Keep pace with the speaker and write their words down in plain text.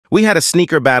We had a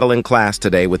sneaker battle in class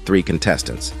today with 3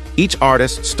 contestants. Each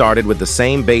artist started with the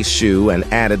same base shoe and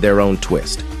added their own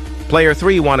twist. Player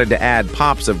 3 wanted to add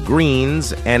pops of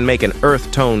greens and make an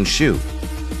earth-tone shoe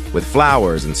with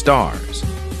flowers and stars,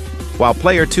 while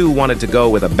Player 2 wanted to go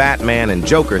with a Batman and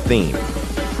Joker theme.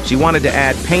 She wanted to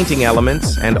add painting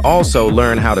elements and also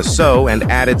learn how to sew and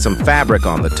added some fabric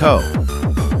on the toe.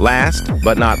 Last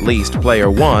but not least, Player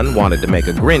 1 wanted to make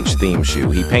a Grinch theme shoe.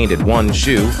 He painted one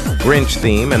shoe, Grinch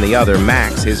theme, and the other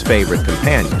Max, his favorite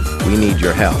companion. We need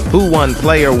your help. Who won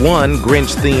Player 1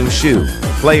 Grinch theme shoe?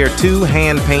 Player 2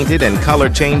 hand-painted and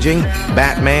color-changing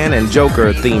Batman and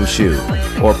Joker theme shoe?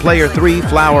 Or Player 3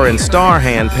 flower and star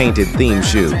hand-painted theme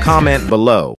shoe? Comment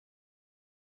below.